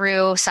get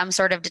through some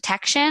sort of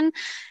detection?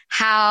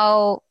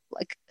 How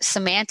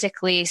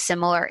semantically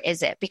similar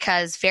is it?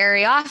 Because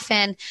very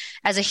often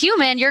as a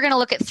human, you're going to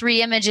look at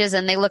 3 images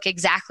and they look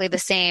exactly the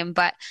same,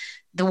 but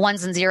the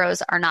ones and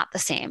zeros are not the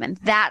same. And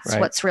that's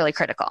what's really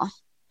critical.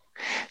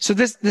 So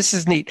this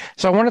is neat.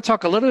 So I want to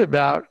talk a little bit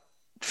about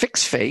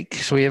FixFake.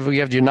 So we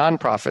have your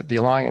nonprofit, the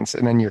Alliance,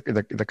 and then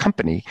the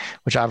company,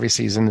 which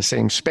obviously is in the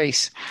same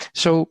space.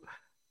 So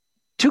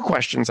 2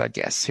 questions, I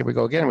guess. Here we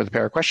go again with a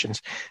pair of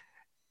questions.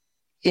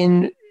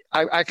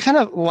 I kind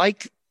of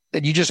like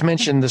that you just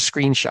mentioned the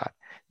screenshot.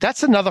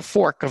 That's another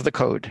fork of the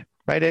code,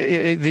 right?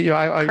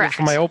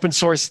 From my open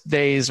source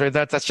days, right,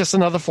 that's just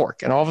another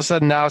fork. And all of a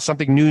sudden now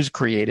something new is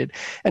created.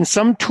 And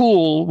some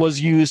tool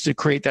was used to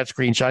create that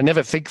screenshot. I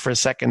never think for a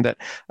second that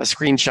a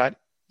screenshot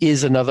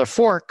is another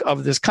fork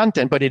of this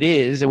content, but it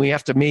is. And we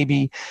have to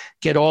maybe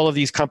get all of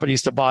these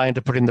companies to buy and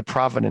to put in the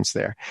provenance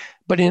there.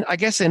 But I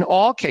guess in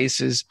all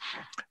cases,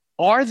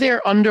 are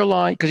there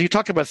underlying, because you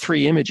talked about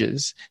 3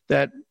 images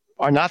that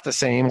are not the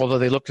same, although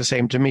they look the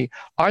same to me.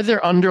 Are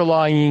there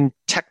underlying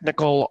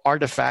technical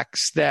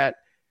artifacts that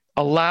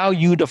allow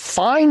you to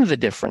find the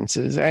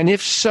differences? And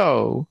if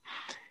so,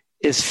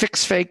 is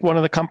FixFake one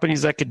of the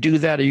companies that could do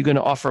that? Are you going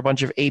to offer a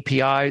bunch of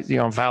APIs,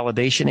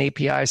 validation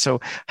APIs?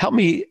 So help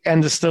me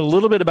understand a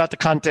little bit about the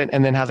content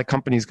and then how the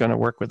company is going to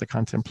work with the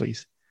content,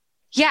 please.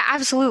 Yeah,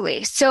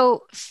 absolutely.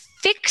 So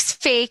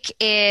FixFake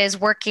is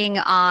working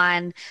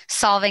on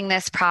solving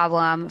this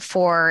problem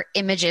for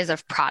images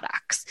of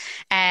products.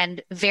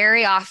 And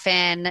very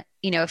often,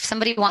 if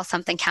somebody wants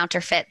something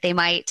counterfeit,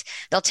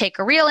 they'll take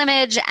a real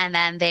image and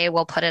then they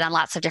will put it on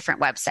lots of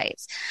different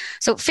websites.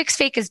 So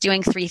FixFake is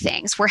doing 3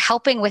 things. We're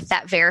helping with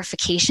that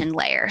verification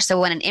layer. So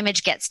when an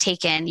image gets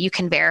taken, you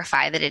can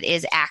verify that it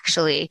is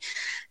actually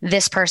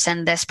this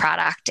person, this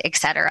product, et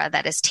cetera,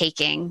 that is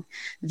taking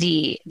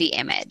the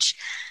image.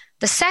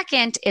 The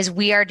second is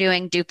we are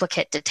doing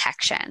duplicate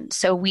detection.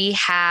 So we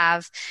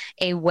have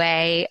a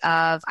way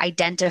of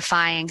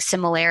identifying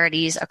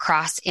similarities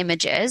across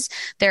images.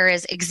 There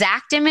is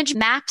exact image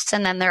maps,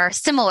 and then there are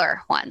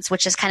similar ones,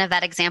 which is kind of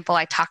that example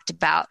I talked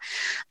about.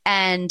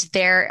 And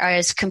there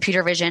is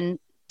computer vision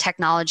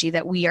technology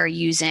that we are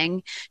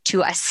using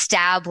to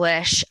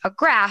establish a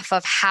graph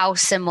of how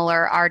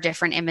similar are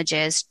different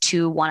images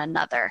to one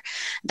another.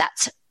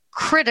 That's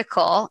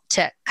critical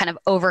to kind of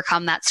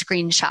overcome that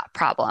screenshot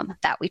problem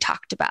that we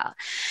talked about.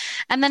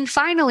 And then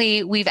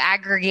finally, we've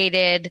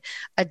aggregated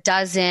a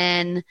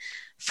dozen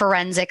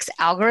forensics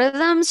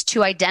algorithms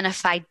to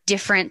identify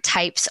different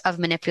types of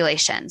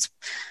manipulations,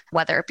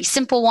 whether it be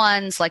simple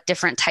ones like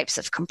different types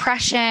of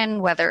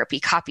compression, whether it be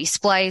copy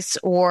splice,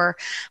 or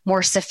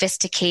more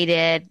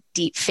sophisticated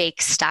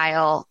deepfake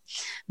style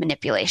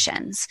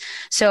manipulations.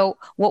 So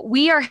what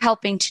we are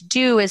helping to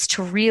do is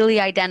to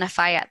really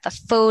identify at the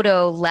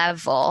photo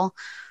level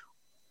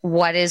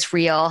what is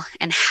real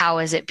and how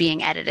is it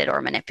being edited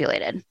or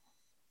manipulated.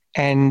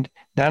 And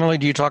not only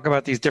do you talk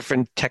about these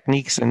different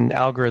techniques and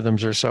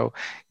algorithms or so,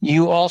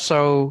 you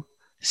also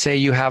say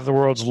you have the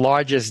world's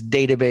largest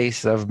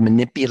database of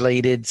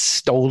manipulated,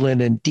 stolen,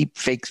 and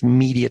deepfakes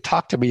media.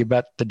 Talk to me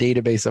about the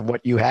database of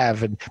what you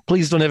have, and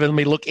please don't ever let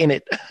me look in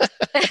it.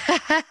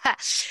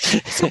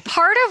 So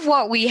part of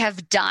what we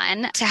have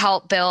done to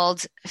help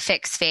build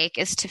FixFake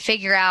is to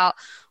figure out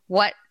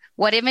what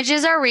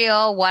images are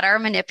real, what are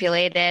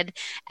manipulated,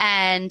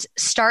 and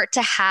start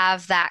to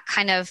have that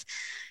kind of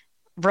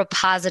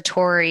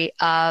repository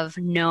of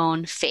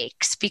known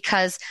fakes,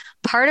 because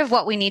part of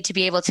what we need to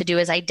be able to do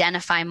is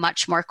identify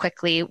much more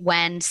quickly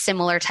when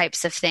similar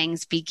types of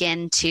things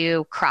begin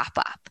to crop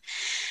up.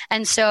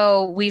 And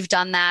so we've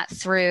done that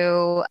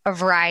through a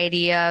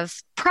variety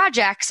of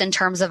projects in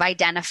terms of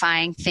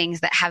identifying things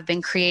that have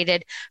been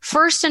created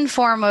first and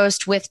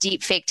foremost with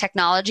deepfake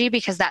technology,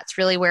 because that's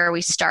really where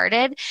we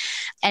started.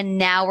 And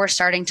now we're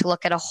starting to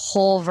look at a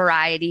whole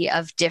variety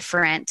of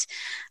different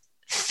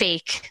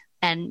fake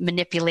and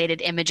manipulated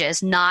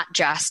images, not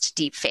just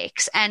deep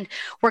fakes. And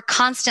we're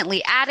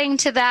constantly adding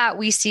to that.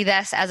 We see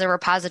this as a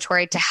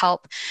repository to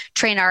help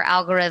train our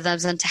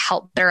algorithms and to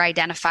help better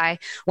identify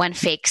when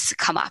fakes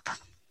come up.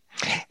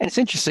 And it's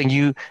interesting,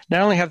 you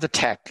not only have the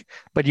tech,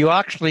 but you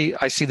actually,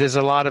 I see there's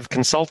a lot of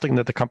consulting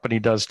that the company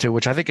does too,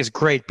 which I think is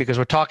great because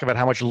we're talking about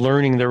how much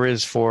learning there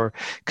is for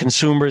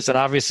consumers and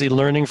obviously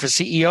learning for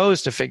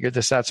CEOs to figure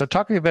this out. So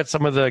talk about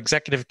some of the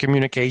executive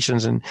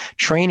communications and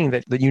training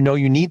that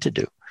you need to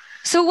do.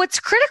 So what's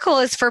critical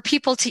is for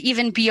people to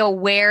even be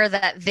aware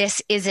that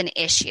this is an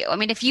issue. I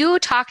mean, if you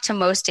talk to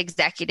most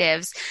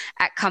executives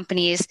at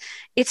companies,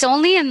 it's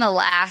only in the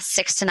last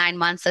 6 to 9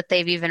 months that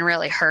they've even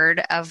really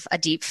heard of a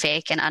deep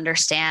fake and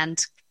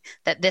understand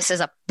that this is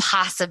a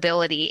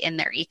possibility in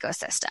their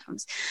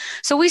ecosystems.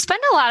 So we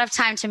spend a lot of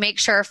time to make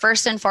sure,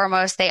 first and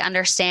foremost, they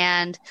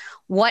understand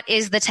what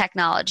is the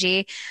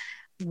technology,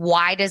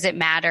 why does it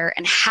matter,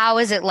 and how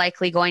is it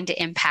likely going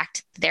to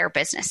impact their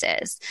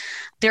businesses.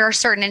 There are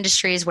certain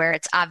industries where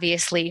it's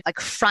obviously like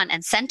front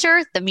and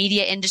center. The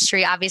media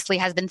industry obviously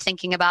has been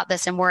thinking about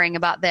this and worrying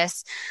about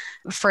this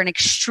for an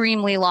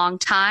extremely long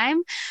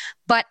time.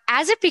 But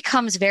as it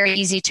becomes very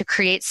easy to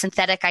create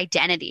synthetic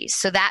identities,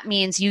 so that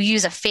means you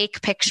use a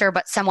fake picture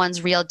but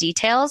someone's real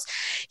details,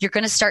 you're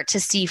going to start to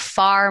see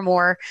far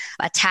more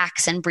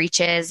attacks and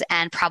breaches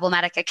and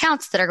problematic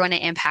accounts that are going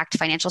to impact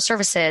financial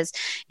services,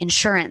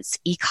 insurance,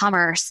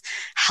 e-commerce,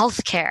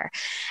 healthcare.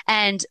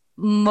 And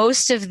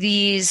most of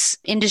these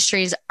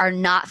industries are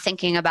not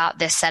thinking about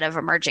this set of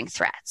emerging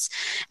threats.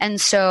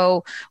 And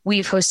so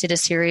we've hosted a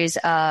series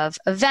of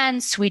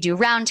events, we do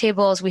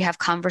roundtables, we have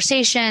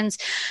conversations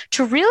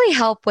to really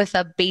help with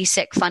a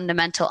basic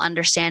fundamental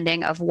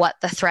understanding of what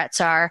the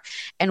threats are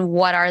and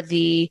what are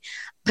the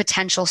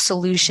potential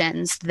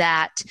solutions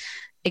that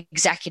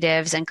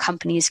executives and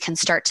companies can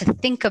start to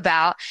think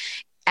about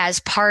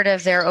as part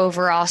of their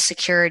overall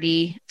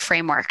security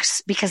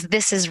frameworks, because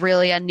this is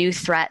really a new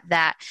threat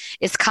that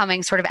is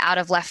coming sort of out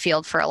of left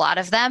field for a lot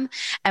of them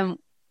and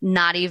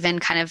not even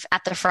kind of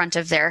at the front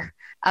of their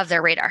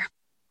radar.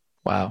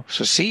 Wow.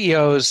 So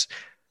CEOs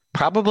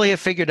probably have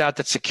figured out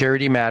that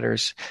security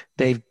matters.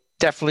 They've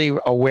definitely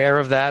aware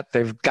of that.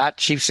 They've got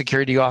chief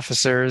security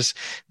officers.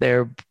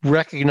 They're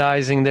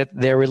recognizing that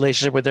their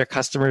relationship with their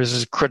customers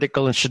is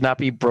critical and should not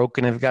be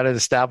broken. They've got to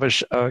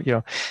establish,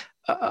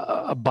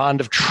 a bond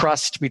of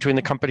trust between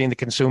the company and the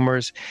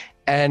consumers.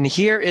 And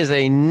here is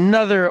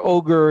another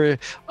ogre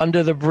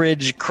under the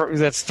bridge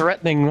that's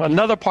threatening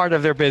another part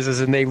of their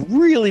business, and they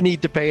really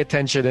need to pay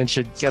attention and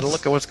should get a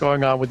look at what's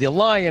going on with the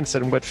alliance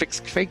and what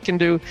FixFake can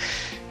do.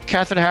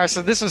 Kathryn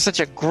Harrison, this was such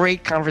a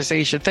great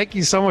conversation. Thank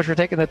you so much for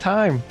taking the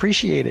time.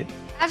 Appreciate it.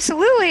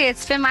 Absolutely.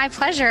 It's been my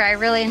pleasure. I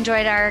really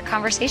enjoyed our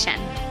conversation.